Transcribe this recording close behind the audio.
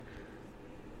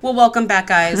Well, welcome back,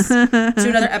 guys, to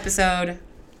another episode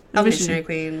of Missionary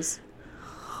Queens.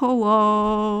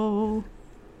 Hello.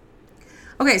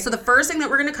 Okay, so the first thing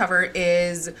that we're going to cover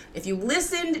is if you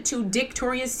listened to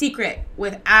Victoria's Secret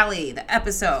with Allie, the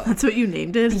episode. That's what you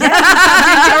named it? Yes,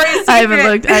 Victoria's Secret. I haven't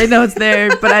looked. I know it's there,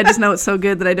 but I just know it's so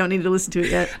good that I don't need to listen to it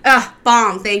yet.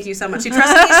 Bomb. Thank you so much. She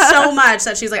trusted me so much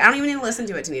that she's like, I don't even need to listen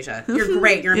to it, Tanisha. You're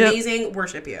great. You're amazing.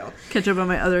 Worship you. Catch up on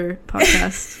my other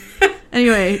podcast.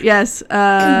 Anyway, yes.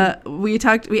 We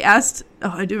asked...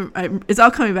 it's all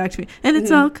coming back to me. And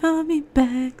it's all coming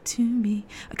back to me.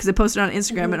 Because I posted on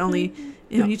Instagram and only...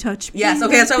 When you touch me. Yes,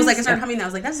 okay, so I was like, I started humming that. I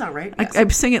was like, that's not right. Yes. I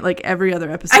sing it like every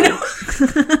other episode. I know.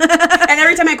 And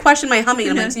every time I question my humming,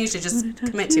 I'm like, Tanisha, just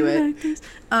commit to it.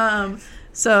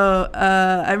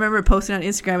 I remember posting on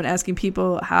Instagram and asking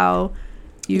people how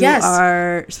you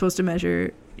are supposed to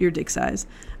measure your dick size.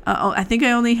 I think I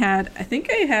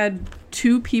had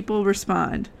 2 people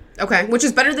respond. Okay, which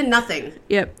is better than nothing.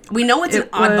 Yep. We know it's an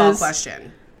oddball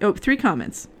question. 3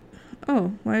 comments.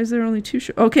 Oh, why is there only 2?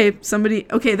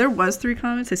 There was 3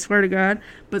 comments, I swear to God.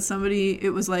 But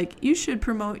it was like, you should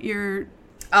promote your...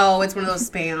 Oh, it's one of those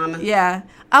spam. Yeah.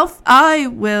 I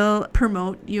will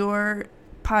promote your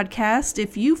podcast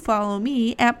if you follow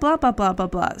me at blah, blah, blah, blah,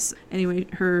 blah. Anyway,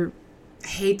 I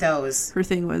hate those. Her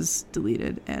thing was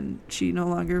deleted, and she no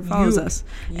longer follows us.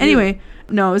 Anyway,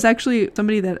 no, it was actually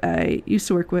somebody that I used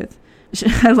to work with.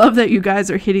 I love that you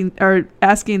guys are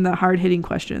asking the hard-hitting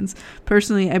questions.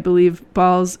 Personally, I believe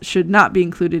balls should not be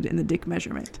included in the dick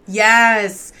measurement.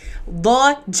 Yes.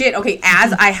 Legit. Okay,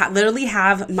 as I literally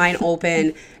have mine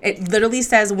open, it literally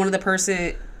says one of the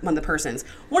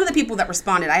people that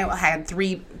responded, I had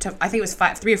 3 or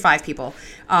 5 people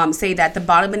say that the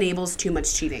bottom enables too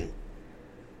much cheating.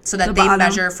 So that they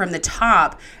measure from the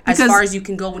top as far as you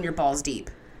can go when your ball's deep.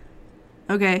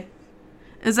 Okay.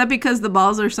 Is that because the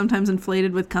balls are sometimes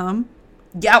inflated with cum?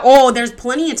 Yeah. Oh, there's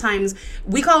plenty of times.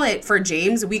 We call it, for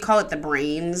James, we call it the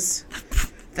brains.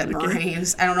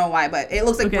 Brains. I don't know why, but it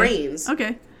looks like brains.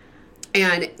 Okay.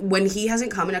 And when he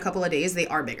hasn't come in a couple of days, they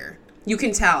are bigger. You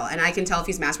can tell. And I can tell if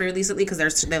he's masturbated recently because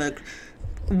they look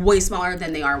way smaller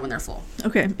than they are when they're full.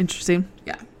 Okay. Interesting.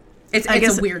 Yeah. It's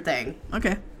a weird thing.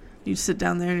 Okay. You sit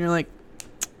down there and you're like,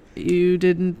 you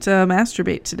didn't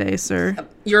masturbate today, sir.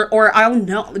 I'll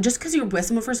know just because you're with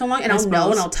someone for so long, and I'll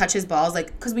know, and I'll touch his balls,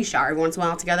 like because we shower once in a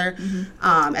while together. Mm-hmm. At the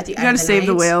end of the night, you gotta save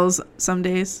the whales some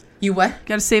days. You what?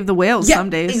 Gotta save the whales some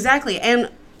days. Exactly.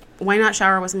 And why not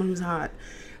shower with someone who's hot?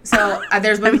 So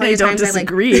there's been plenty of times I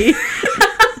disagree.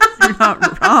 You're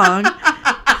not wrong.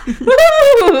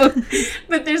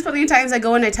 But there's plenty of times I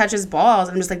go and I touch his balls,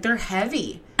 and I'm just like, they're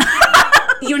heavy.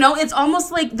 You know, it's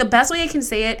almost like the best way I can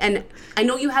say it, and I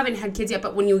know you haven't had kids yet,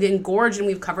 but when you get engorged, and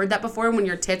we've covered that before, when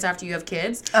your tits after you have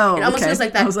kids, it almost feels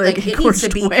like that. I was like it needs to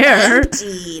be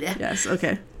emptied. Yes,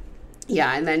 okay.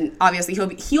 Yeah, and then obviously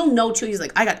he'll know too. He's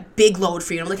like, I got big load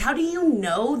for you. I'm like, how do you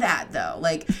know that though?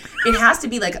 Like, it has to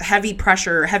be like heavy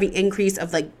pressure, heavy increase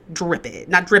of like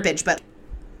not drippage, but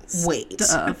weight.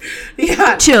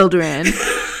 Yeah, children,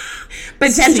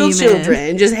 potential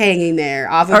children, just hanging there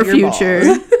off of your future.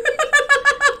 Balls.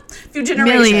 Few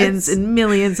generations. Millions and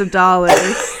millions of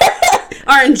dollars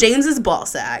are in James's ball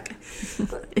sack.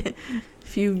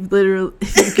 If you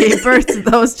gave birth to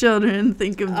those children,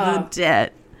 think of the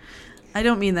debt. I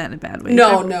don't mean that in a bad way.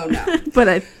 No. But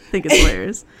I think it's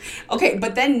hilarious. Okay,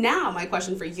 but then now my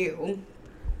question for you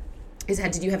is,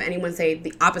 did you have anyone say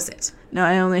the opposite? No,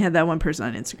 I only had that one person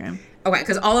on Instagram. Okay,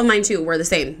 because all of mine too were the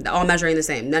same, all measuring the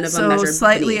same. None of them measured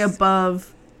slightly beneath.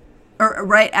 Above. Or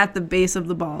right at the base of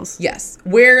the balls. Yes.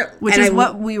 Which is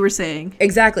what we were saying.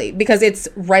 Exactly. Because it's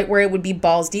right where it would be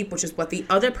balls deep, which is what the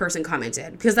other person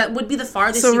commented. Because that would be the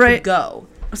farthest you could go.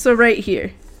 So right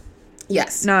here.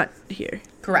 Yes. Not here.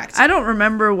 Correct. I don't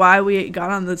remember why we got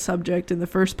on the subject in the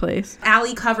first place.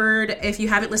 Allie covered, if you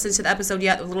haven't listened to the episode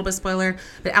yet, a little bit of spoiler,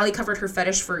 but Allie covered her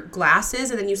fetish for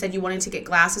glasses, and then you said you wanted to get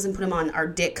glasses and put them on our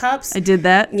dick cups. I did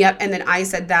that. Yep. And then I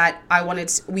said that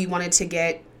we wanted to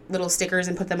get little stickers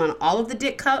and put them on all of the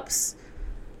dick cups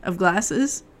of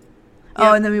glasses. Yep.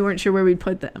 Oh, and then we weren't sure where we'd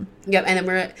put them. Yep. And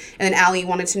then Allie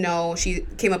wanted to know, she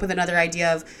came up with another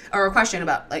idea or a question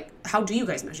about, like, how do you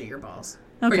guys measure your balls?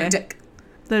 Okay. Or your dick?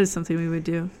 That is something we would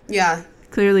do. Yeah.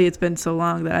 Clearly it's been so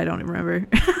long that I don't remember.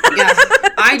 Yeah.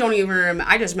 I don't even remember.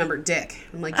 I just remember dick.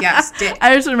 I'm like, yes, dick.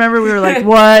 I just remember we were like,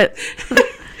 what?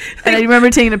 And I remember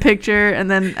taking a picture, and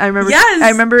then I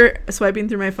remember swiping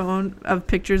through my phone of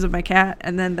pictures of my cat,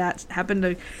 and then that happened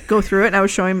to go through it, and I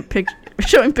was showing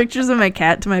pictures of my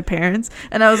cat to my parents,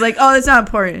 and I was like, "Oh, that's not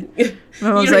important."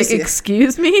 My mom was like,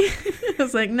 "Excuse me?" I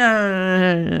was like,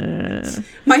 "No."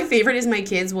 My favorite is my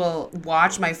kids will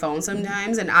watch my phone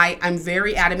sometimes, and I'm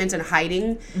very adamant in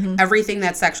hiding everything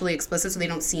that's sexually explicit so they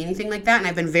don't see anything like that, and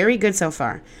I've been very good so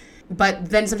far. But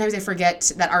then sometimes I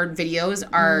forget that our videos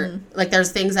are, like,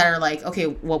 there's things that are like, okay,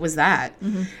 what was that?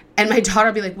 And my daughter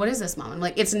will be like, what is this, Mom? I'm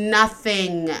like, it's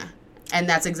nothing. And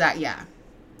that's that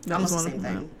almost the same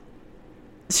thing.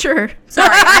 Sure. Sorry,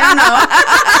 I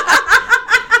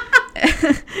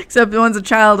don't know. Except one's a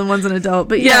child and one's an adult.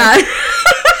 But yeah.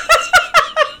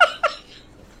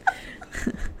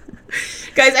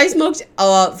 Guys, I smoked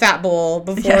a fat bowl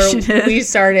before we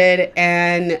started,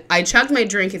 and I chugged my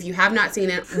drink. If you have not seen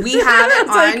it, we have it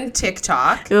on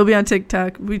TikTok. It will be on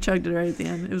TikTok. We chugged it right at the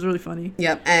end. It was really funny.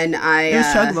 Yep, and it was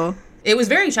chuggable. It was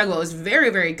very chuggable. It was very,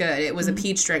 very good. It was a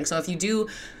peach drink, so if you do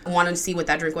want to see what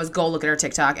that drink was, go look at our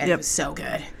TikTok, and it was so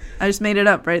good. I just made it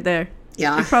up right there.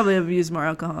 Yeah. You probably have used more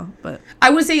alcohol, but...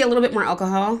 I would say a little bit more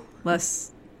alcohol.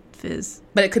 Less fizz.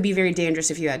 But it could be very dangerous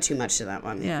if you add too much to that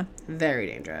one. Yeah. Very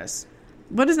dangerous.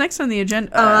 What is next on the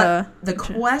agenda? The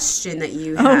question that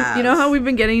you have. Oh, you know how we've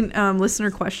been getting listener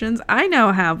questions? I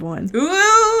now have one.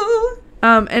 Ooh!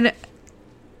 And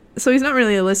so he's not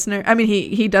really a listener. I mean,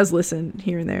 he does listen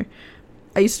here and there.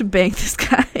 I used to bang this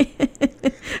guy.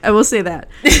 I will say that.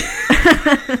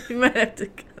 You might have to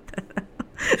cut that out.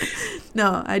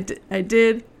 No, I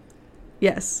did.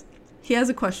 Yes. He has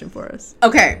a question for us.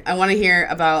 Okay, I want to hear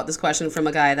about this question from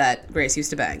a guy that Grace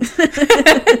used to bang.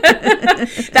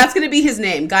 That's going to be his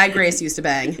name, Guy Grace used to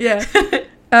bang. Yeah.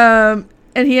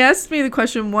 And he asked me the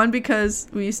question, 1, because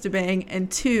we used to bang,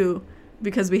 and 2,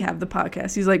 because we have the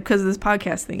podcast. He's like, because of this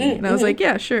podcast thing. And I was like,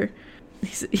 yeah, sure.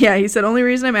 He said, only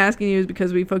reason I'm asking you is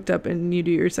because we hooked up and you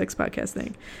do your sex podcast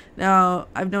thing. Now,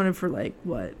 I've known him for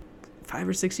 5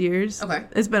 or 6 years. Okay.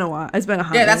 It's been a while. It's been a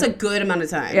hot minute. That's a good amount of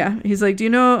time. Yeah. He's like, do you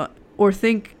know or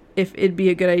think if it'd be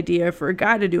a good idea for a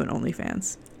guy to do an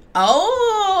OnlyFans?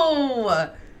 Oh!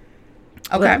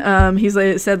 Okay. He's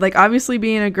said, obviously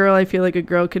being a girl, I feel like a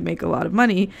girl could make a lot of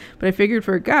money, but I figured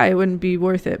for a guy, it wouldn't be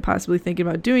worth it, possibly thinking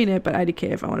about doing it, but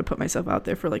IDK if I want to put myself out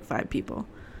there for 5 people.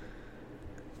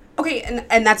 Okay,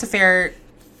 and that's a very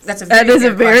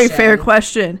fair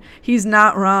question. He's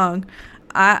not wrong.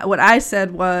 What I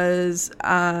said was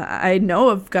I know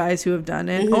of guys who have done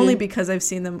it only because I've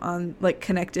seen them on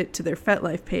connect it to their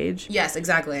FetLife page. Yes,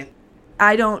 exactly.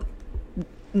 I don't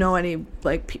know any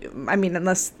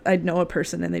unless I know a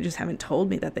person and they just haven't told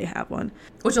me that they have one.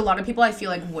 Which a lot of people I feel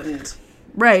like wouldn't.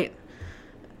 Right.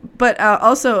 But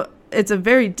also it's a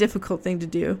very difficult thing to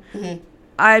do.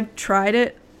 I've tried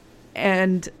it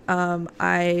and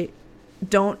I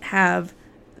don't have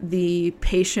the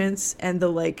patience and the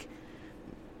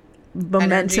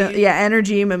momentum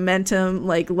energy momentum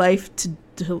life to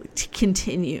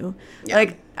continue.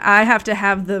 Yep. I have to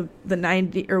have the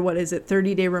 90 or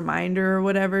 30-day reminder or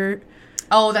whatever.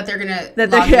 Oh, that they're gonna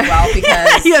log you out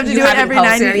because you have to do it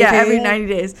every 90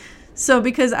 days. So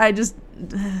because I just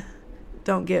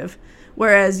don't give,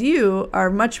 whereas you are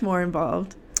much more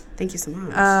involved. Thank you so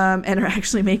much. And are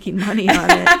actually making money on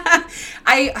it.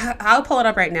 I'll pull it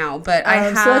up right now, but I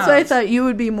have. So that's why I thought you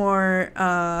would be more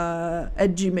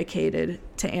educated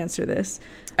to answer this.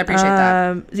 I appreciate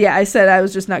that. Yeah, I said I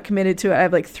was just not committed to it. I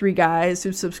have 3 guys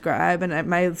who subscribe, and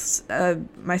my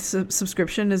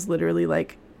subscription is literally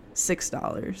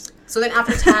 $6. So then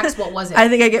after tax, what was it? I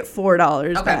think I get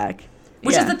 $4 back.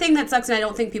 Which is the thing that sucks, and I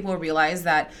don't think people realize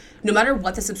that no matter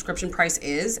what the subscription price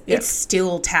is, it's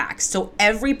still taxed. So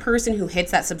every person who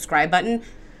hits that subscribe button,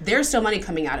 there's still money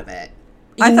coming out of it.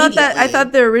 I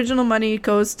thought the original money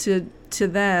goes to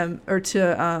them or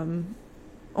to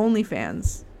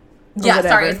OnlyFans. Yeah,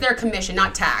 sorry, it's their commission,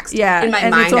 not taxed. Yeah, in my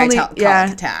mind, I call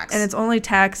it tax. And it's only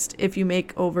taxed if you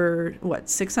make over what,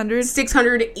 600?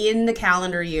 600 in the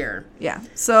calendar year. Yeah,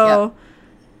 so.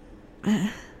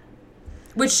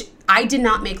 Which I did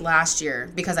not make last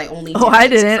year because I only did I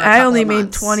didn't. I only made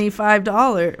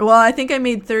 $25. Well, I think I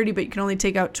made 30, but you can only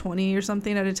take out 20 or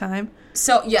something at a time.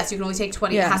 So, yes, you can only take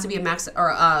 20. Yeah. It has to be a max or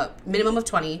a minimum of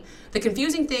 20. The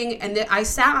confusing thing, and I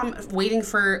sat waiting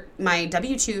for my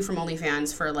W-2 from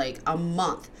OnlyFans for a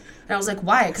month. And I was like,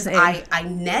 why? Because I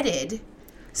netted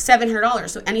 $700.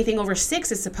 So anything over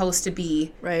 6 is supposed to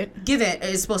be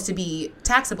is supposed to be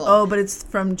taxable. Oh, but it's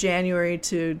from January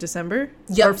to December?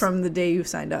 Yep. Or from the day you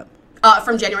signed up?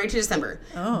 From January to December.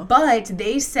 Oh. But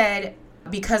they said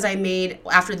because I made,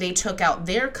 after they took out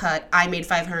their cut, I made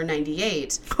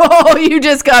 $598. Oh, you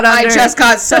just got under. I just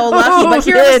got so lucky. But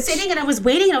here I was bitch. sitting and I was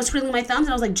waiting and I was twiddling my thumbs and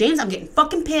I was like, James, I'm getting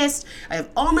fucking pissed. I have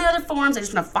all my other forms. I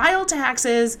just want to file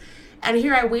taxes. And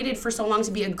here I waited for so long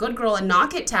to be a good girl and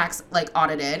not get tax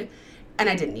audited, and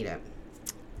I didn't need it.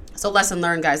 So lesson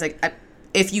learned, guys.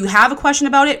 If you have a question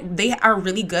about it, they are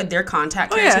really good. Their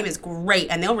contact care team is great,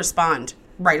 and they'll respond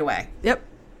right away. Yep.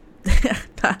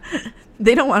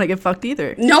 They don't want to get fucked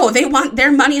either. No, they want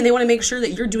their money, and they want to make sure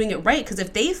that you're doing it right. Because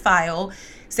if they file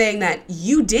saying that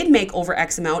you did make over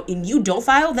X amount and you don't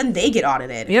file, then they get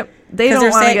audited. Yep. They don't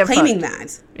want to get claiming fucked.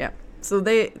 that. Yeah. So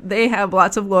they have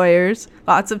lots of lawyers,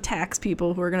 lots of tax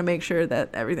people who are going to make sure that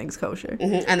everything's kosher.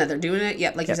 Mm-hmm. And that they're doing it,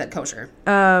 you said, kosher.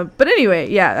 But anyway,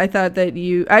 yeah, I thought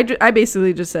that I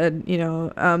basically just said,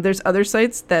 there's other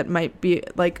sites that might be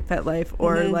like FetLife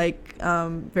or like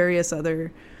various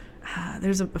other,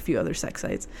 there's a few other sex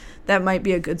sites that might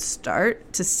be a good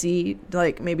start to see,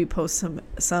 like maybe post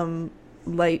some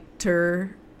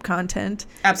lighter content.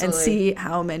 Absolutely. And see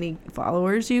how many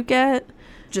followers you get.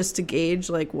 Just to gauge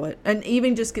like what, and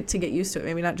even just to get used to it.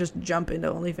 Maybe not just jump into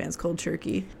OnlyFans cold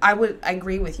turkey. I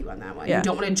agree with you on that one. Yeah. You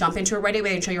don't want to jump into it right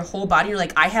away and show your whole body. You're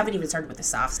like, I haven't even started with the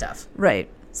soft stuff. Right.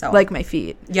 So like my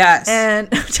feet. Yes.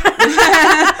 And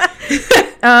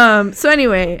so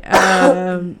anyway,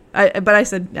 I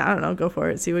said, I don't know, go for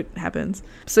it, see what happens.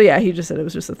 So yeah, he just said it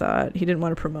was just a thought. He didn't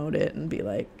want to promote it and be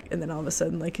like, and then all of a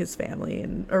sudden like his family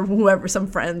or whoever, some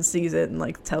friends sees it and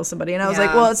like tells somebody. And I was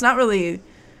like, well, it's not really.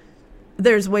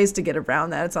 There's ways to get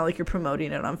around that. It's not like you're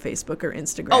promoting it on Facebook or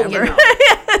Instagram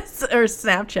or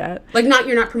Snapchat. Like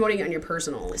you're not promoting it on your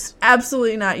personals.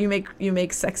 Absolutely not. You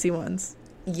make sexy ones.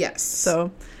 Yes.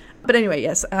 So, but anyway,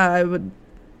 yes, I would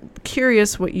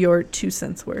curious what your 2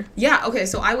 cents were. Yeah. Okay.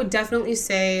 So I would definitely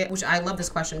say, which I love this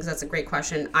question because that's a great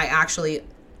question.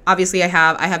 Obviously I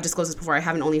have disclosed this before. I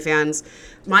have an OnlyFans.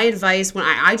 My advice when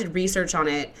I did research on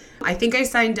it, I think I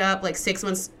signed up like 6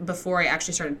 months before I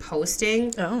actually started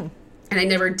posting. Oh. And I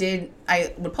never did.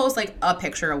 I would post like a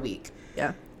picture a week.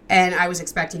 Yeah. And I was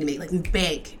expecting to make like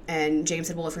bank. And James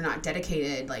said, well, if you're not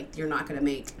dedicated, like you're not going to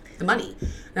make the money.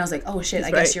 And I was like, oh shit,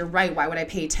 I guess you're right. Why would I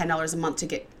pay $10 a month to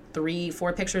get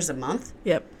 3-4 pictures a month?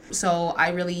 Yep. So I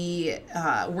really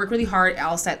work really hard.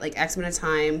 I'll set like X amount of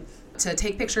time to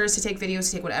take pictures, to take videos,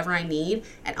 to take whatever I need.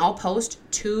 And I'll post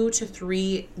 2 to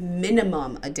 3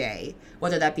 minimum a day.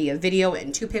 Whether that be a video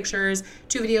and 2 pictures,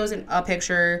 2 videos and a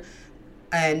picture.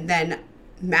 And then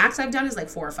max I've done is like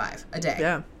 4 or 5 a day.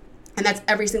 Yeah. And that's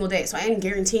every single day. So I am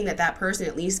guaranteeing that person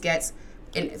at least gets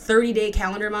in 30-day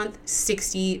calendar month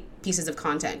 60 pieces of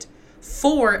content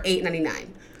for $8.99.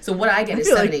 So what I get is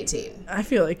 $7.18. I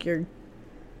feel like you're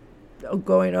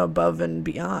going above and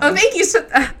beyond. Oh, thank you. So,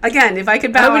 again, if I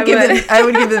could bow, I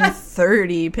would give them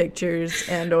 30 pictures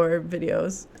and or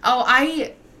videos. Oh,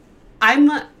 I'm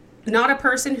not a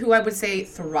person who I would say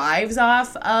thrives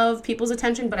off of people's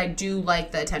attention, but I do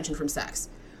like the attention from sex.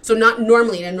 So not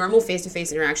normally, in a normal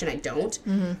face-to-face interaction, I don't.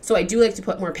 Mm-hmm. So I do like to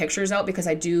put more pictures out because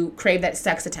I do crave that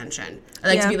sex attention. I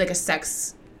like to be like a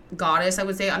sex goddess, I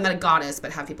would say. I'm not a goddess,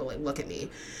 but have people like look at me.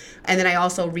 And then I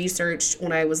also researched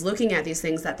when I was looking at these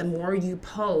things that the more you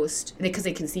post, because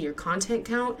they can see your content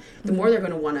count, the more they're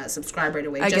going to want to subscribe right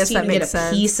away. I guess that makes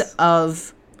sense. Piece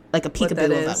of like a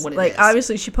peekaboo of what it is.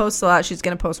 Obviously she posts a lot, she's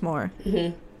going to post more.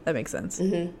 Mm-hmm. That makes sense.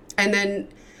 Mm-hmm. And then,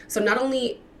 so not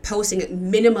only posting at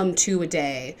minimum 2 a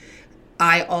day,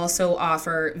 I also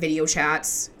offer video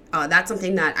chats. That's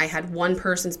something that I had one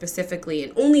person specifically,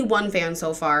 and only one fan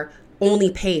so far,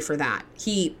 only pay for that.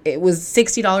 It was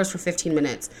 $60 for 15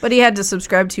 minutes. But he had to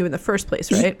subscribe to you in the first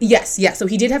place, right? Yes. So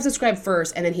he did have to subscribe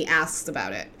first, and then he asks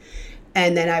about it.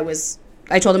 And then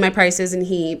I told him my prices and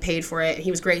he paid for it.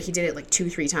 He was great. He did it like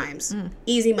 2-3 times.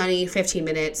 Easy money, 15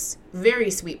 minutes.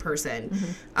 Very sweet person.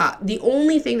 Mm-hmm. The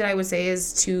only thing that I would say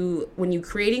is when you're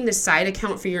creating the side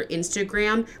account for your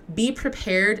Instagram, be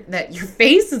prepared that your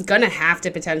face is going to have to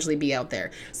potentially be out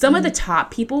there. Some of the top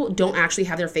people don't actually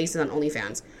have their faces on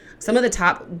OnlyFans. Some of the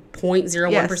top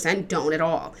 0.01% don't at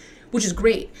all, which is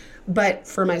great. But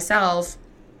for myself,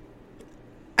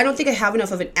 I don't think I have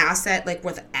enough of an asset, like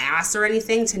with ass or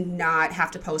anything, to not have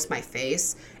to post my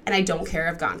face. And I don't care.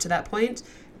 I've gotten to that point.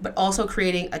 But also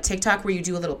creating a TikTok where you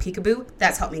do a little peekaboo,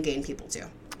 that's helped me gain people too.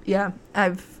 Yeah,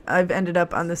 I've ended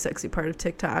up on the sexy part of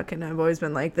TikTok, and I've always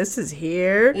been like, this is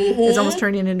here. Mm-hmm. It's almost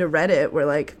turning into Reddit, where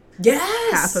like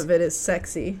half of it is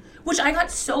sexy. Which I got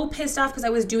so pissed off because I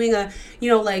was doing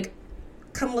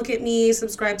come look at me,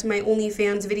 subscribe to my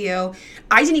OnlyFans video.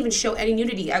 I didn't even show any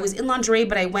nudity. I was in lingerie,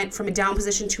 but I went from a down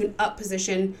position to an up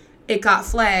position. It got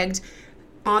flagged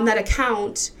on that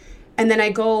account. And then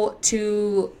I go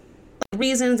to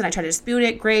reasons and I tried to dispute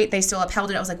it. Great. They still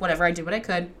upheld it. I was like, whatever, I did what I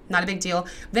could. Not a big deal.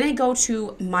 Then I go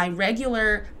to my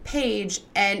regular page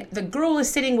and the girl is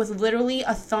sitting with literally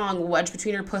a thong wedged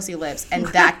between her pussy lips, and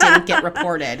that didn't get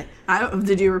reported.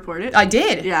 Did you report it? I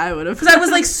did. Yeah, I would have. Because I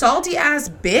was like, salty ass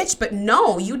bitch, but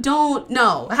no, you don't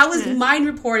know. How was mine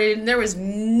reported and there was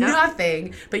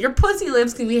nothing, but your pussy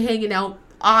lips can be hanging out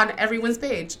on everyone's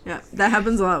page. Yeah, that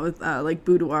happens a lot with like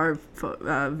boudoir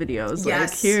videos.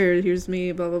 Yes. Like here's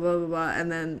me, blah blah blah blah blah,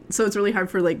 and then so it's really hard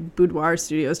for like boudoir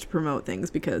studios to promote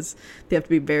things because they have to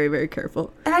be very very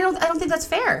careful. And I don't think that's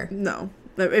fair. No,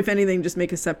 if anything, just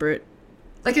make a separate,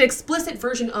 like an explicit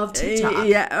version of TikTok.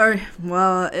 Yeah, or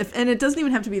well, and it doesn't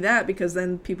even have to be that, because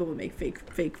then people will make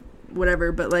fake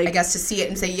whatever. But like, I guess to see it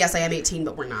and say yes, I am 18,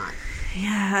 but we're not.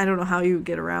 Yeah, I don't know how you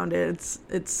get around it.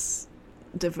 It's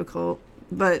difficult.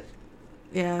 But,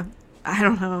 yeah, I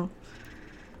don't know.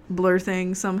 Blur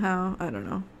thing somehow. I don't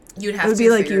know. You'd have to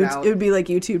figure it out. It would be like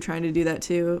YouTube trying to do that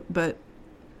too. But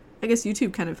I guess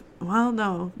YouTube kind of... Well,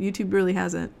 no. YouTube really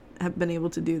hasn't been able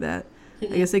to do that. I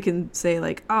guess they can say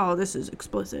like, oh, this is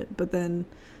explicit. But then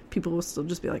people will still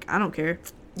just be like, I don't care.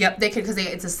 Yep, they could, because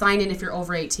it's a sign-in if you're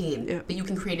over 18. Yep. But you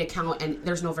can create an account and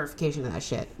there's no verification of that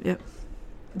shit. Yep.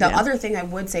 The other thing I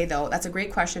would say, though, that's a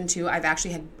great question, too. I've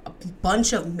actually had a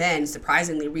bunch of men,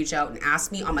 surprisingly, reach out and ask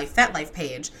me on my FetLife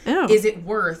page, is it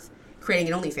worth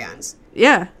creating an OnlyFans?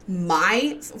 Yeah.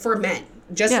 For men.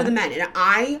 Just for the men. And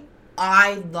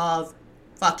I love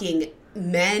fucking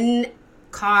men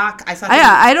cock.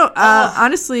 I don't...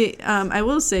 honestly, I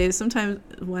will say, sometimes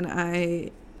when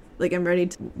I'm ready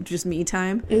to just me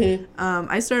time,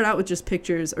 I start out with just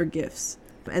pictures or GIFs.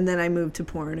 And then I move to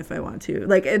porn if I want to.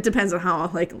 Like, it depends on how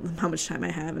much time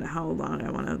I have and how long I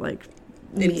want to,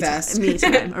 invest. Me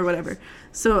time or whatever.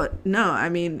 So, no, I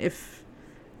mean, if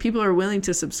people are willing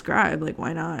to subscribe,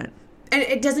 why not? And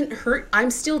it doesn't hurt.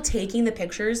 I'm still taking the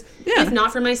pictures, if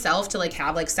not for myself, to,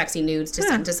 have, sexy nudes to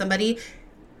send to somebody.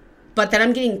 But then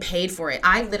I'm getting paid for it.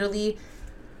 I literally...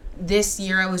 This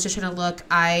year, I was just trying to look.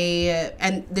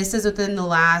 And this is within the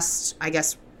last, I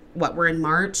guess, we're in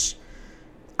March...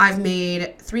 I've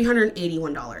made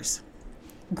 $381.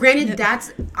 Granted,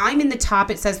 I'm in the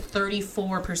top. It says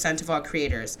 34% of all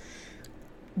creators.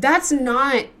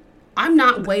 I'm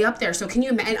not way up there. So can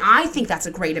you imagine? And I think that's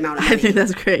a great amount of money. I think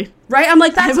that's great. Right? I'm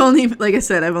like, I've only made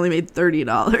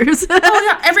 $30. Oh,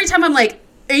 yeah. Every time I'm like,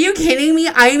 are you kidding me?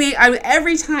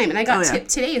 Every time. And I got tipped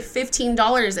today of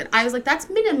 $15. And I was like,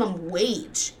 that's minimum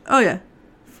wage. Oh, yeah.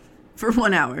 For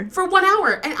 1 hour. For 1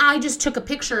 hour. And I just took a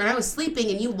picture and I was sleeping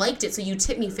and you liked it, so you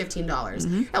tipped me $15.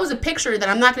 Mm-hmm. That was a picture that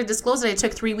I'm not going to disclose that I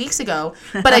took 3 weeks ago,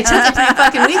 but I took it 3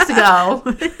 fucking weeks ago.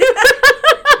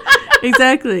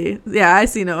 Exactly. Yeah, I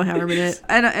see no harm in it.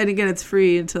 And again, it's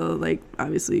free until,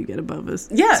 obviously you get above a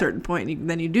certain point, and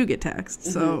then you do get taxed.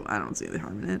 So I don't see the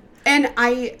harm in it. And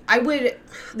I would,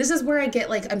 this is where I get,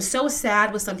 I'm so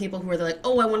sad with some people who are like,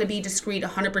 oh, I want to be discreet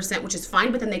 100%, which is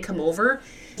fine, but then they come over.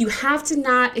 You have to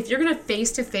not, if you're going to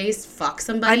face-to-face fuck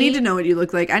somebody. I need to know what you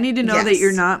look like. I need to know that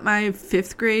you're not my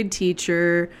 5th grade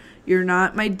teacher. You're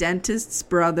not my dentist's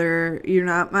brother. You're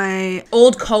not my...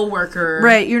 old coworker.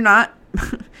 Right. You're not...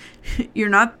 You're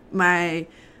not my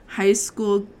high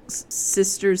school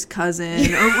sister's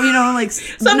cousin, or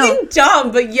something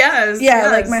dumb, but yes.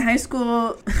 Yeah, my high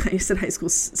school. I said high school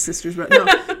sister's brother.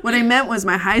 No, what I meant was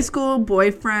my high school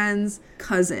boyfriend's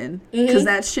cousin, because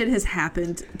that shit has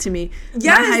happened to me.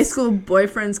 Yes. My high school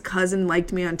boyfriend's cousin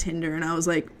liked me on Tinder, and I was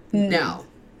like, no.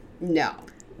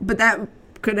 But that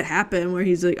could have happened where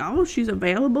he's like, oh, she's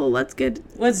available, let's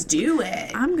do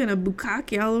it. I'm gonna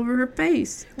bukkake all over her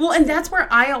face. Well, and that's where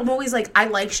I'm always I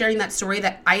like sharing that story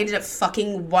that I ended up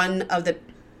fucking one of the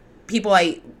people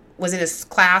I was in a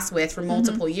class with for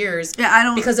multiple years. Yeah, I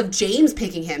don't, because of James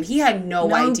picking him. He had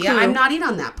no idea. Clue. I'm not in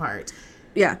on that part.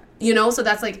 Yeah. So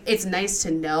that's it's nice to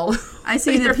know. I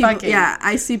see that people fucking. Yeah,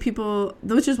 I see people,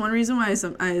 which is one reason why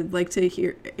I like to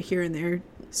here and there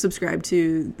subscribe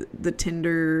to the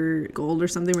Tinder Gold or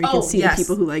something, where you can see the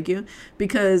people who like you,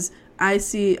 because I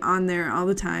see on there all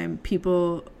the time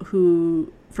people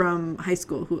who from high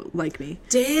school who like me.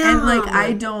 Damn. And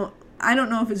I don't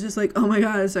know if it's just oh my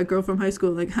god, it's that girl from high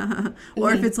school,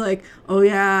 or if it's oh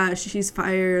yeah, she's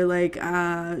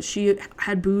fire, she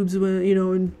had boobs when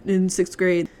in 6th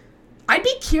grade. I'd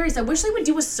be curious. I wish they would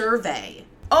do a survey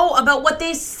about what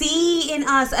they see in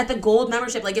us at the Gold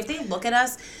membership. If they look at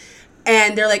us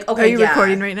and they're like, okay, are you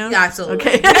recording right now? Yeah, absolutely.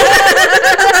 Okay.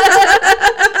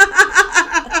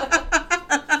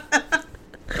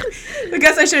 I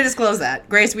guess I should have disclosed that.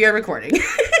 Grace, we are recording.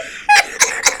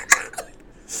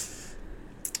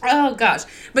 Oh gosh.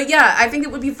 But yeah, I think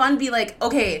it would be fun to be like,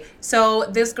 okay, so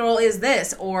this girl is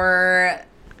this, or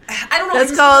I don't know.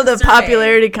 That's called a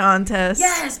popularity contest.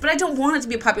 Yes, but I don't want it to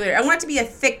be a popularity. I want it to be a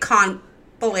thick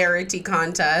popularity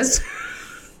contest.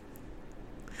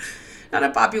 Not a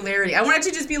popularity. I want it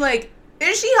to just be like,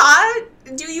 is she hot?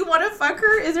 Do you want to fuck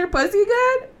her? Is her pussy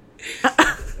good?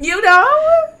 You know?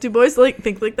 Do boys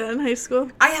think like that in high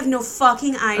school? I have no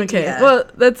fucking idea. Okay, well,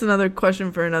 that's another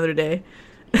question for another day.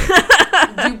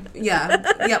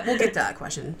 Yeah, we'll get to that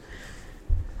question.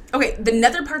 Okay, the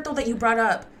nether part, though, that you brought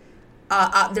up,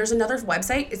 there's another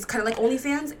website. It's kind of like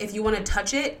OnlyFans. If you want to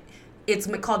touch it, it's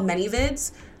called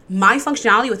ManyVids. My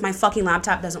functionality with my fucking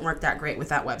laptop doesn't work that great with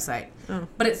that website. Oh.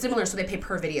 But it's similar, so they pay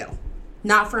per video.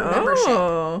 Not for a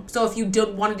membership. So if you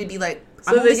wanted to be like,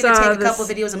 I'm only going to take a couple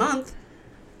videos a month.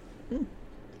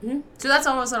 Mm-hmm. So that's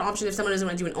almost an option if someone doesn't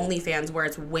want to do an OnlyFans where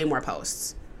it's way more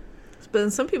posts.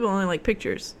 But some people only like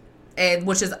pictures.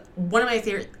 Which is one of my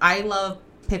favorite. I love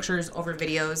pictures over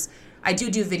videos. I do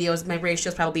videos. My ratio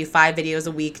is probably 5 videos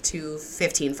a week to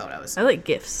 15 photos. I like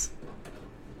GIFs.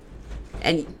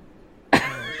 And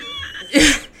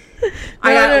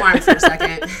I got alarmed for a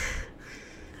second.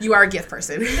 You are a GIF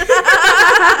person.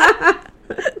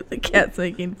 The cat's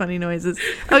making funny noises.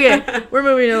 Okay, we're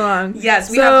moving along.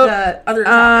 Yes, we have the other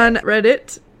topic. On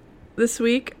Reddit this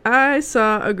week, I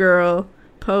saw a girl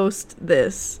post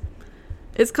this.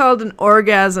 It's called an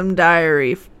orgasm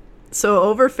diary. So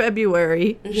over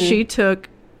February, she took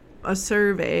a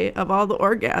survey of all the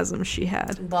orgasms she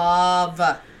had. Love.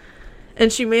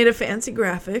 And she made a fancy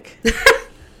graphic.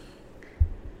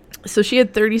 So she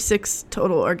had 36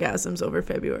 total orgasms over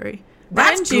February.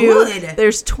 That's good.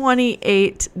 There's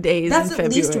 28 days in February. That's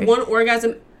at least one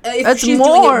orgasm. If That's she's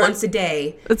more. doing it once a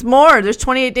day. It's more. There's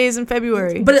 28 days in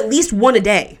February. But at least one a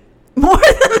day. More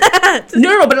than that.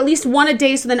 No, but at least one a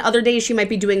day, so then other days she might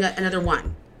be doing another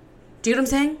one. Do you know what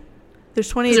I'm saying? There's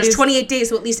 28 days. There's 28 days,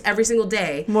 so at least every single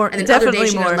day. More. And then definitely other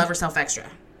days she more. gotta love herself extra.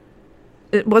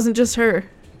 It wasn't just her.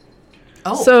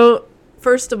 Oh. So,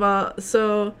 first of all,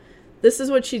 this is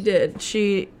what she did.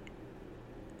 She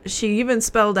even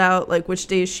spelled out like which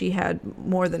days she had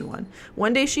more than one.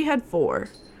 One day she had 4.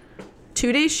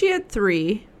 2 days she had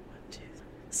 3.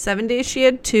 7 days she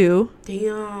had 2.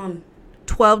 Damn.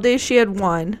 12 days she had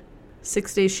 1.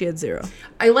 6 days she had 0.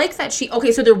 I like that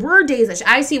okay, so there were days that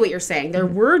I see what you're saying. There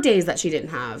were days that she didn't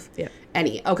have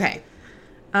any. Okay.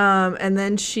 And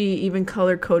then she even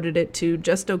color coded it to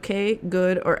just okay,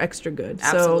 good, or extra good.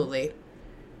 Absolutely. So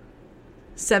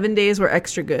 7 days were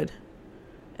extra good.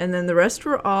 And then the rest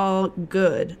were all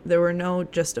good. There were no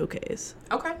just okays.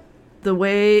 Okay.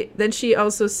 Then she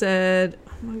also said,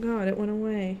 oh my God, it went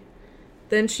away.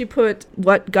 Then she put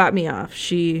what got me off.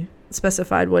 She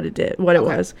specified what it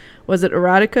was. Was it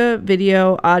erotica,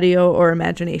 video, audio, or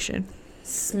imagination?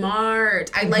 Smart.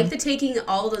 I like the taking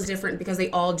all of those different because they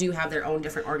all do have their own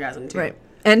different orgasm too. Right.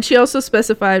 And she also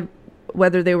specified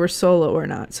whether they were solo or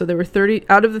not. So there were 30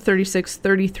 out of the 36,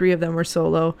 33 of them were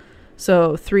solo.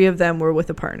 So 3 of them were with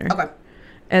a partner. Okay.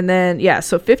 And then,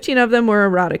 so 15 of them were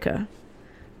erotica.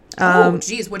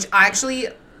 Geez. Which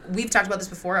we've talked about this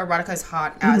before. Erotica is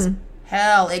hot as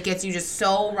hell. It gets you just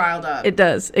so riled up. It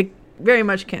does. It very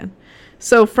much can.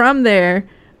 So from there,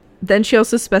 then she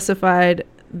also specified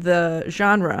the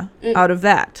genre out of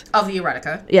that. Of the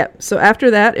erotica. Yeah. So after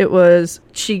that, it was,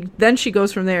 she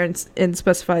goes from there and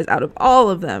specifies out of all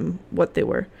of them what they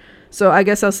were. So I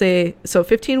guess I'll say,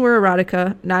 15 were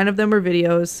erotica, 9 of them were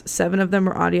videos, 7 of them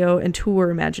were audio, and 2 were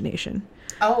imagination.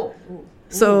 Oh. Ooh.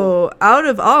 So out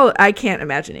of all, I can't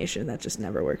imagination. That just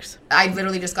never works. I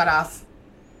literally just got off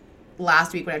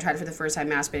last week when I tried for the first time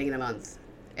masturbating in a month.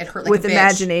 It hurt like with a bitch.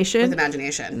 Imagination? With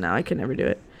imagination. No, I could never do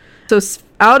it. So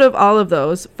out of all of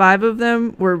those, 5 of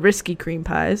them were risky cream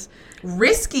pies.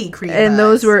 Risky cream pies? And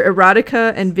those were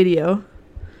erotica and video.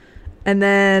 And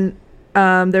then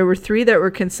there were 3 that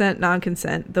were consent,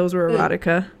 non-consent. Those were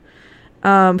erotica.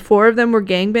 4 of them were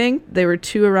gangbang. They were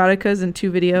 2 eroticas and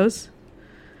 2 videos.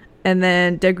 And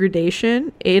then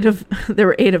degradation, there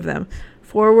were 8 of them.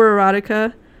 4 were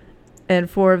erotica, and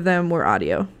 4 of them were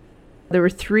audio. There were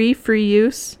 3 free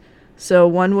use. So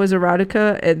 1 was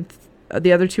erotica, and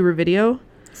the other 2 were video.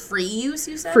 Free use,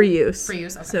 you said? Free use. Free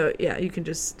use, okay. So, you can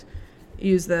just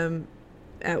use them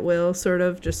at will, sort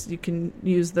of. Just you can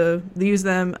use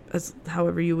them as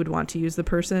however you would want to use the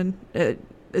person.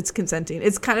 It's consenting.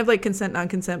 It's kind of like consent,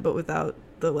 non-consent, but without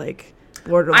the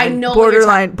borderline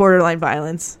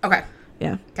violence. Okay.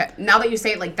 Yeah. Okay. Now that you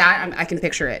say it like that, I can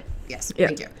picture it. Yes. Yeah.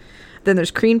 Thank you. Then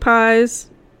there's cream pies,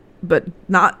 but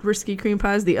not risky cream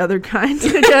pies. The other kinds,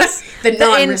 I guess. The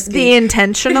non-risky. The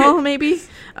intentional, maybe.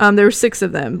 There were 6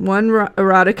 of them. 1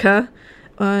 erotica,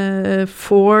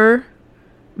 4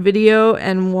 video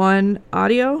and 1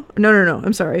 audio. No.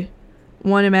 I'm sorry.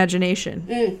 1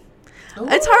 imagination.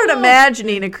 It's hard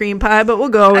imagining a cream pie, but we'll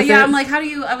go with it. I'm like,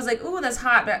 I was like, ooh, that's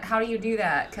hot, but how do you do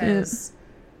that? Because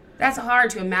that's hard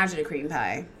to imagine a cream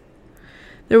pie.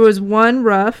 There was 1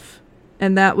 rough,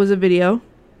 and that was a video.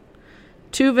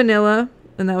 2 vanilla,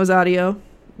 and that was audio,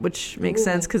 which makes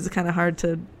sense because it's kind of hard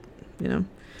to,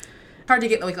 Hard to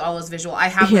get like all those visual. I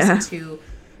have listened to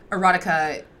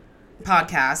erotica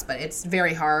podcasts, but it's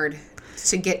very hard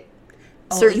to get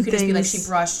certain you could things. Just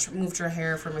be like, she moved her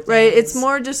hair from a thing. Right, it's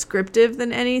more descriptive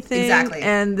than anything. Exactly.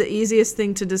 And the easiest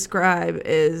thing to describe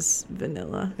is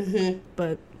vanilla. Mm-hmm.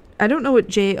 But I don't know what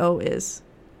J-O is.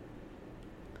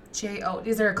 J-O,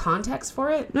 is there a context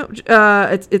for it? No,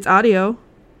 it's audio.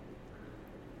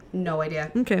 No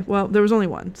idea. Okay, well, there was only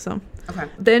 1, so. Okay.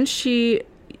 Then she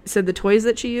said the toys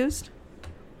that she used.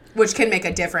 Which can make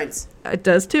a difference. It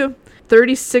does, too.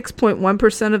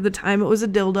 36.1% of the time it was a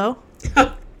dildo.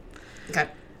 Okay.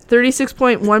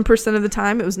 36.1% of the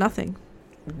time it was nothing.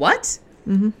 What?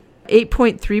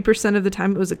 8.3% of the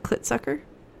time it was a clit sucker.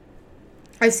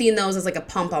 I've seen those as like a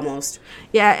pump almost.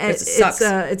 Yeah, and it's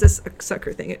a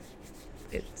sucker thing.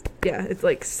 It's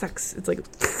like sucks. It's like,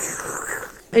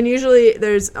 and usually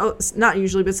there's not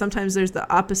usually, but sometimes there's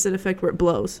the opposite effect where it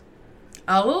blows.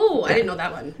 Oh, I didn't know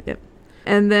that one. Yep.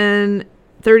 And then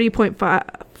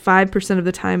 30.5% of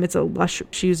the time it's a Lush.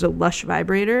 She used a Lush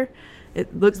vibrator.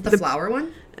 It looks the flower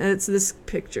one. It's this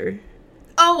picture.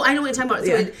 Oh, I know what you're talking about.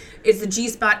 So it's the G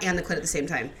spot and the clit at the same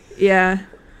time. Yeah.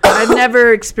 I've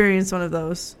never experienced one of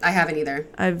those. I haven't either.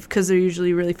 Because they're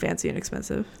usually really fancy and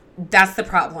expensive. That's the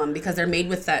problem, because they're made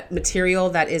with that material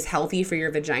that is healthy for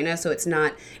your vagina, so it's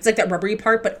like that rubbery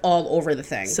part, but all over the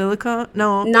thing. Silicone?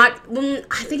 No.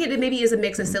 I think it maybe is a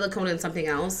mix of silicone and something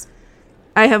else.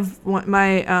 I have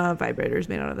my vibrator is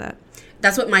made out of that.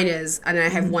 That's what mine is, and I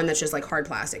have one that's just like hard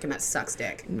plastic, and that sucks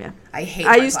dick. Yeah, I hate.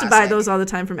 I used to buy those all the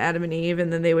time from Adam and Eve,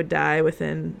 and then they would die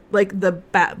within, like, the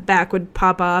back would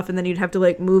pop off, and then you'd have to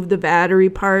like move the battery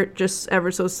part just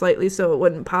ever so slightly so it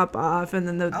wouldn't pop off, and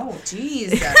then oh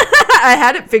jeez. I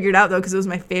had it figured out though because it was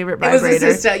my favorite vibrator.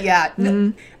 It was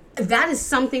no, that is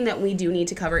something that we do need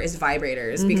to cover is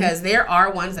vibrators, because there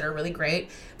are ones that are really great.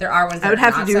 There are ones that I would are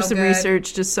have not to do so some good.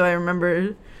 research just so I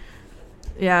remember.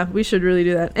 Yeah, we should really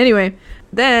do that. Anyway,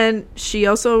 then she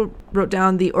also wrote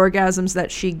down the orgasms that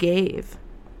she gave.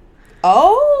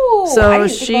 Oh, so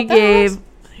she gave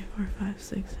 3, 4, 5, 6,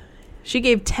 7, 8. She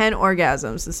gave 10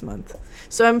 orgasms this month.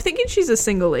 So I'm thinking she's a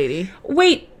single lady.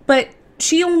 Wait, but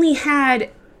she only had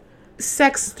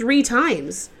sex 3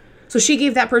 times. So she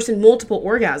gave that person multiple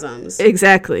orgasms.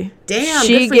 Exactly. Damn,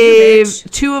 she good for gave you,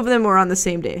 bitch. 2 of them were on the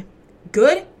same day.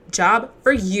 Good job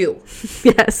for you.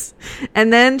 Yes.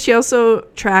 And then she also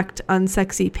tracked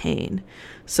unsexy pain.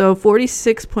 So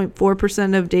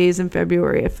 46.4% of days in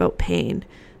February I felt pain,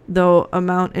 though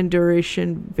amount and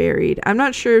duration varied. I'm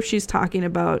not sure if she's talking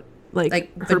about like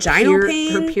her vaginal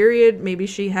pain, her period. Maybe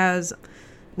she has,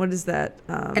 what is that?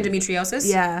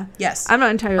 Endometriosis? Yeah. Yes. I'm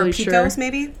not entirely sure. Or PCOS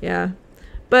maybe? Yeah.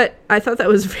 But I thought that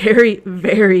was very,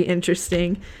 very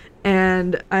interesting.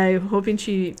 And I'm hoping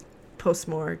she posts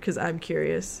more because I'm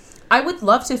curious. I would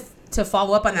love to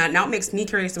follow up on that. Now it makes me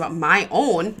curious about my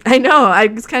own. I know. I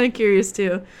was kind of curious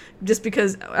too. Just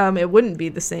because it wouldn't be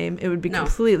the same. It would be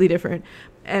completely different.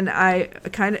 And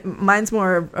mine's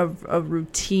more of a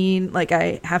routine. Like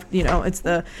I have, it's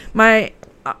my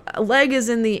leg is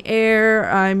in the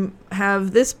air.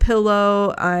 Have this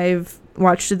pillow. I've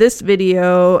watched this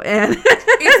video, and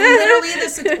it's literally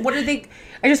this. What are they?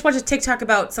 I just watched a TikTok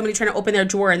about somebody trying to open their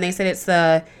drawer, and they said it's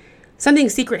the something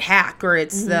secret hack, or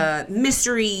it's the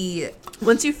mystery.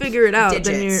 Once you figure it out,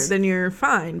 digits. then you're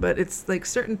fine. But it's like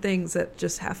certain things that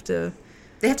just have to.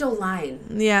 They have to align.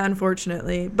 Yeah,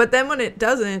 unfortunately. But then when it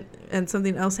doesn't, and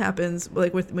something else happens,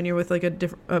 like when you're with like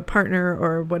a partner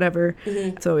or whatever,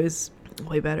 it's always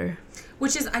way better.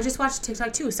 Which is, I just watched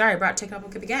TikTok too. Sorry, I brought TikTok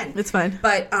up again. It's fine.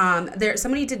 But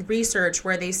somebody did research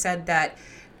where they said that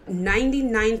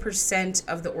 99%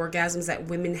 of the orgasms that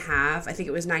women have, I think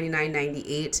it was 99,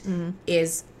 98,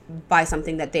 is by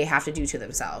something that they have to do to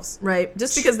themselves. Right.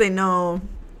 Just because they know.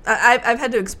 I've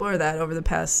had to explore that over the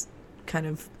past kind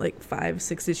of like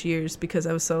 5-6-ish years because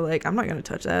I was so like, I'm not going to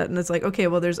touch that. And it's like, okay,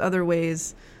 well, there's other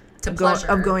ways of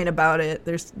going about it.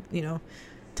 There's,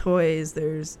 toys.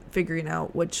 There's figuring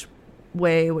out which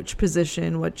way, which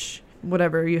position, which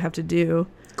whatever you have to do.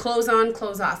 Clothes on,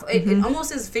 clothes off. It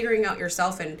almost is figuring out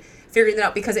yourself and figuring that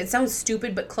out, because it sounds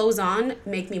stupid, but clothes on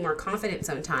make me more confident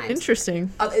sometimes. Interesting.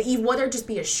 Whether it just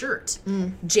be a shirt.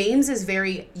 James is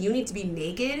very, you need to be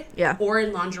naked or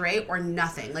in lingerie or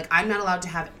nothing. Like, I'm not allowed to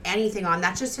have anything on.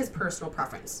 That's just his personal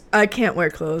preference. I can't wear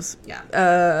clothes.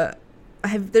 Yeah.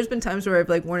 There's been times where I've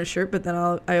like worn a shirt, but then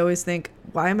I always think,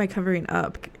 why am I covering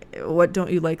up? What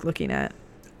don't you like looking at?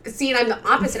 See, and I'm the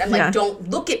opposite. I'm like, don't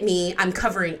look at me. I'm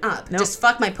covering up. Nope. Just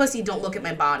fuck my pussy. Don't look at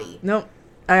my body. Nope.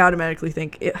 I automatically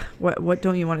think, what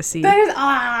don't you want to see?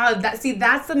 That is,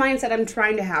 that's the mindset I'm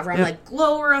trying to have, where I'm like,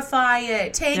 glorify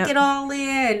it. Take it all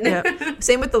in.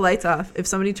 Same with the lights off. If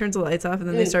somebody turns the lights off and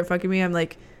then they start fucking me, I'm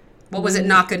like, what, was it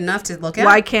not good enough to look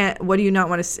at? What do you not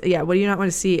want to see? Yeah, what do you not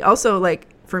want to see? Also, like,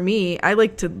 for me, I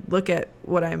like to look at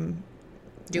what I'm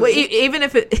doing. Well, even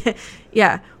if it,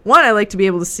 one, I like to be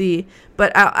able to see,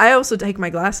 but I also take my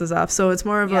glasses off, so it's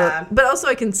more of but also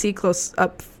I can see close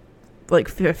up like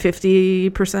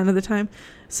 50% of the time.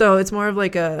 So it's more of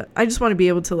like I just want to be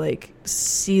able to like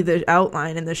see the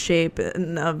outline and the shape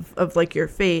and of like your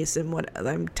face and what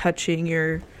I'm touching,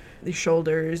 your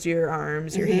shoulders, your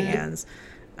arms, your hands.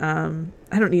 I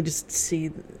don't need to see.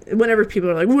 Whenever people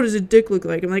are like, what does a dick look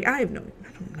like? I'm like, I don't know.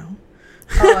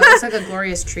 Oh, it looks like a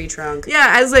glorious tree trunk. Yeah,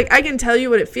 I was like, I can tell you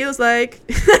what it feels like.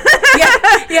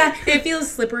 yeah, it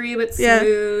feels slippery but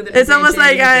smooth. It's almost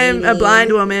like I'm a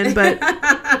blind woman, but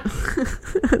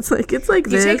it's like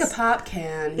this. You take a pop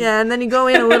can. Yeah, and then you go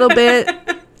in a little bit.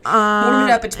 Warm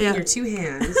it up between your two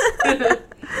hands.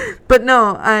 But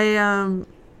no, I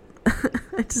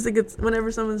just think it's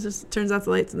whenever someone just turns off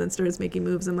the lights and then starts making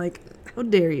moves, I'm like, how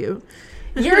dare you?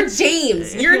 You're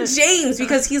James.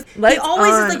 Because he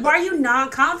always is like, why are you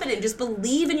not confident? Just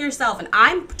believe in yourself. And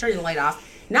I'm turning the light off,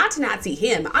 not to not see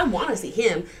him. I want to see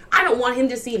him. I don't want him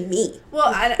to see me.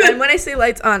 Well, and when I say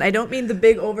lights on, I don't mean the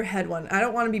big overhead one. I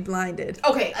don't want to be blinded.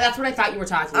 Okay, that's what I thought you were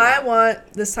talking about. I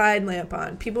want the side lamp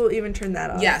on. People even turn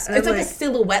that off. Yes, it's like a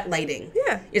silhouette lighting.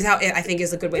 Yeah. Is how I think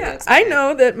is a good way to explain it. I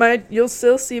know that you'll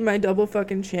still see my double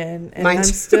fucking chin, and I'm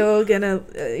still gonna,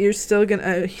 you're still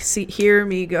gonna hear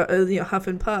me go, huff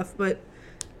and puff, but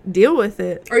deal with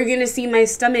it. Or you're gonna see my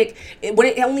stomach, when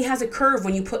it only has a curve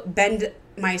when you bend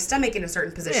my stomach in a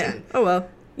certain position. Yeah. Oh, well.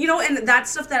 You know, and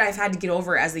that's stuff that I've had to get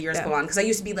over as the years go on. Because I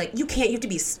used to be like, you have to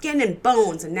be skin and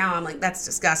bones. And now I'm like, that's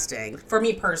disgusting. For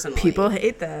me personally. People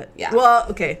hate that. Yeah. Well,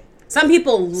 okay. Some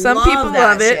people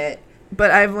love it. Shit.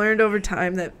 But I've learned over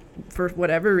time that for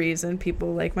whatever reason,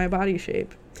 people like my body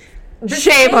shape.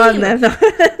 Shame on them.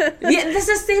 Yeah, this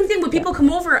is the same thing when people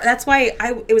come over. That's why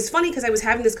it was funny because I was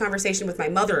having this conversation with my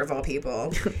mother, of all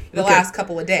people, the last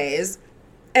couple of days.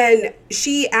 And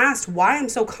she asked why I'm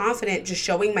so confident just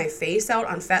showing my face out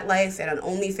on FetLife and on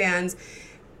OnlyFans,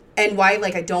 and why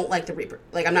I don't like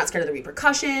I'm not scared of the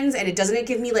repercussions, and doesn't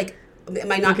give me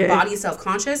am I not body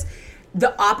self-conscious?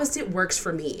 The opposite works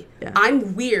for me. Yeah.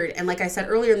 I'm weird, and like I said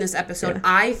earlier in this episode,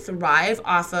 I thrive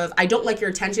off of, I don't like your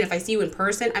attention. If I see you in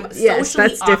person, I'm socially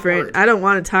that's awkward. Different. I don't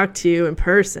want to talk to you in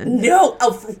person. No.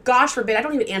 Oh, gosh forbid. I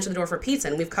don't even answer the door for pizza,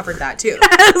 and we've covered that too.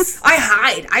 Yes. I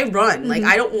hide. I run. Mm-hmm.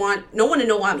 I don't want no one to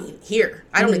know I'm here.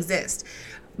 I don't exist.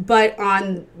 But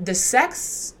on the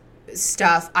sex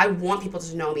stuff, I want people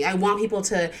to know me. I want people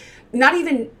to not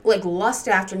even lust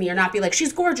after me or not be like,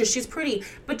 she's gorgeous, she's pretty,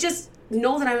 but just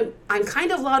know that I'm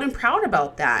kind of loud and proud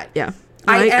about that. Yeah.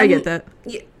 I get that.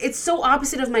 It's so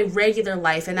opposite of my regular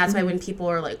life, and that's why when people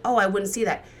are like, oh, I wouldn't see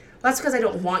that. Well, that's because I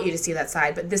don't want you to see that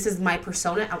side, but this is my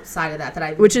persona outside of that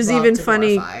I which is even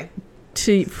funny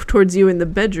towards you in the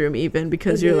bedroom, even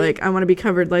because you're like, I want to be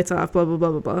covered, lights off, blah blah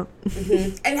blah blah blah.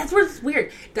 And that's where it's weird.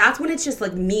 That's when it's just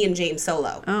me and James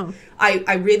solo. Oh,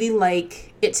 I really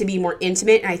like it to be more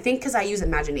intimate, and I think because I use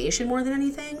imagination more than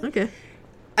anything. Okay.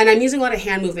 And I'm using a lot of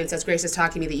hand movements as Grace is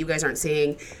talking to me that you guys aren't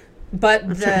seeing. But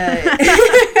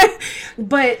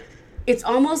but it's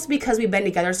almost because we've been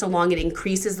together so long, it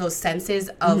increases those senses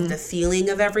of the feeling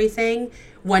of everything.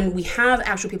 When we have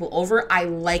actual people over, I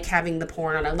like having the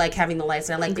porn on, I like having the lights,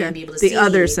 and I like being able to see the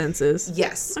other senses.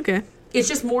 Yes. Okay. It's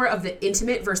just more of the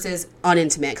intimate versus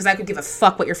unintimate. Because I could give a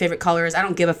fuck what your favorite color is. I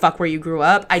don't give a fuck where you grew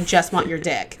up. I just want your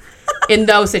dick in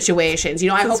those situations.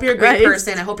 I hope you're a great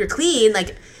person. I hope you're clean.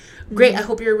 Great, I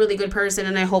hope you're a really good person,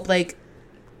 and I hope,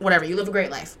 whatever, you live a great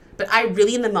life. But I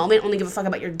really, in the moment, only give a fuck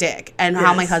about your dick and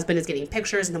how my husband is getting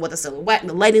pictures and what the silhouette and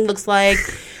the lighting looks like,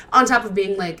 on top of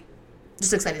being,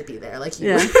 just excited to be there, like you.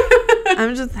 Yeah.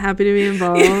 I'm just happy to be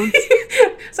involved.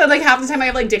 So, half the time I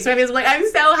have, dicks on my face, I'm like, I'm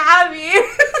so happy.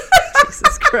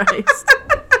 Jesus Christ.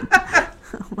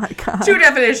 Oh, my God. True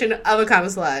definition of a common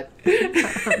slut.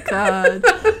 Oh, God.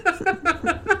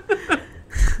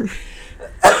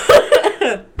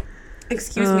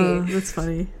 Excuse me. That's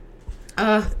funny.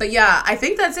 But yeah, I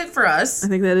think that's it for us. I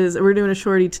think that is. We're doing a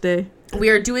shorty today. We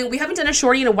haven't done a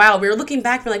shorty in a while. We were looking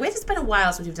back, we're like, wait, it's been a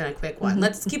while since we've done a quick one.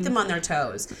 Let's keep them on their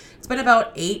toes. It's been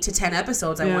about 8 to 10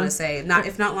 episodes, I want to say,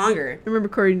 if not longer. I'm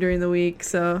recording during the week,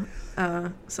 so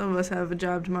some of us have a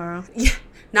job tomorrow. Yeah,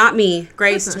 not me.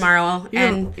 Grace tomorrow.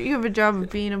 You have a job of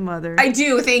being a mother. I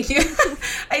do, thank you.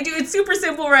 I do. It's super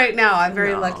simple right now. I'm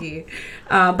very lucky.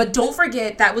 But don't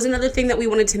forget, that was another thing that we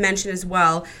wanted to mention as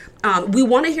well. We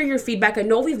want to hear your feedback. I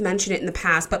know we've mentioned it in the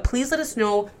past, but please let us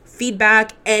know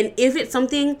feedback, and if it's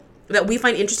something that we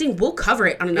find interesting, we'll cover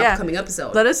it on an upcoming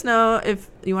episode. Let us know if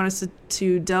you want us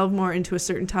to delve more into a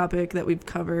certain topic that we've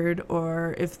covered,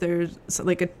 or if there's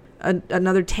like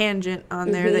another tangent on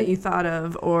there that you thought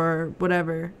of, or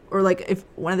whatever, or like if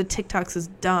one of the TikToks is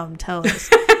dumb, tell us.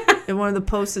 If one of the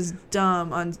posts is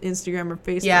dumb on Instagram or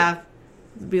Facebook,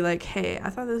 be like, hey, I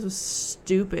thought this was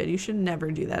stupid, you should never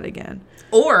do that again.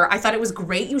 Or I thought it was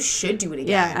great, you should do it again.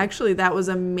 Yeah, actually that was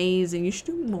amazing, you should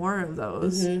do more of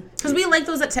those. Because we like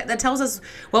those that tells us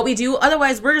what we do.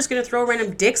 Otherwise we're just going to throw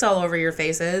random dicks all over your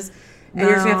faces and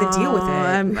you're just going to have to deal with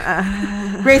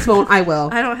it. Grace won't. I will.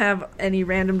 I don't have any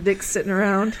random dicks sitting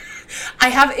around.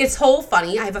 It's whole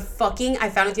funny. I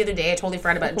found it the other day. I totally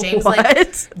forgot about it. James.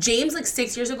 What? James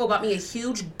 6 years ago got me a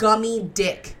huge gummy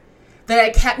dick that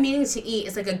I kept meaning to eat.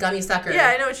 It's like a gummy sucker. Yeah,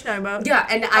 I know what you're talking about. Yeah,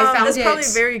 and I found it's probably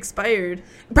very expired.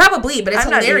 Probably, but it's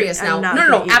hilarious now.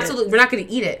 No, absolutely. We're not going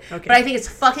to eat it. Okay. But I think it's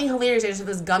fucking hilarious. I just have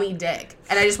this gummy dick,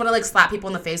 and I just want to like slap people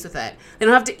in the face with it. They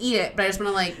don't have to eat it, but I just want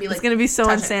to like be like. It's going to be so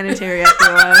unsanitary after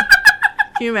a while.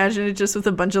 Can you imagine it just with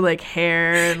a bunch of like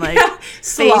hair and like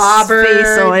slobber,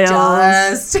 face oils,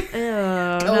 dust,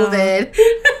 COVID?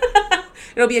 No.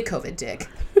 It'll be a COVID dick.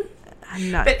 I'm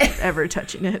not ever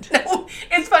touching it. No,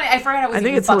 it's funny. I forgot I was. I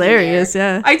think it's hilarious.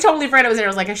 There. Yeah. I totally forgot I was there. I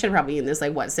was like, I should have probably eaten this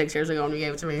 6 years ago when you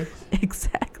gave it to me.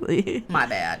 Exactly. My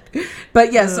bad.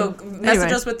 But yeah, so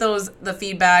message us with the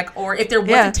feedback, or if there was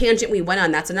a tangent we went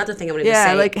on. That's another thing I wanted to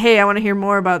say. Yeah, like, hey, I want to hear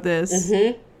more about this.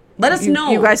 Let us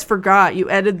know. You guys forgot. You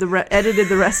edited the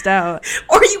rest out.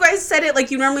 Or you guys said it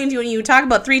like you normally do when you talk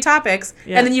about 3 topics,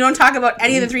 and then you don't talk about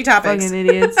any of the 3 topics. Fucking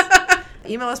idiots.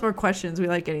 Email us more questions. We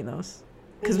like getting those.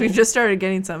 Because we've just started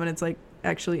getting some, and it's like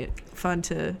actually fun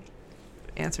to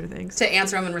answer things. To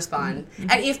answer them and respond.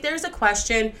 And if there's a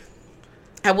question,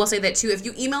 I will say that too. If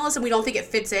you email us and we don't think it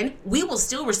fits in, we will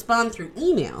still respond through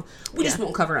email. We just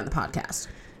won't cover it on the podcast.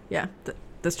 Yeah,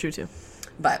 that's true too.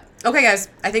 But, okay, guys.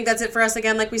 I think that's it for us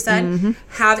again, like we said.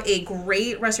 Have a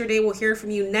great rest of your day. We'll hear from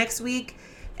you next week.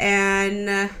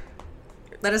 And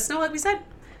let us know, like we said.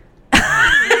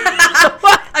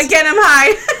 Again, I'm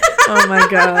high. Oh, my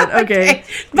God. Okay.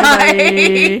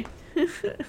 Bye.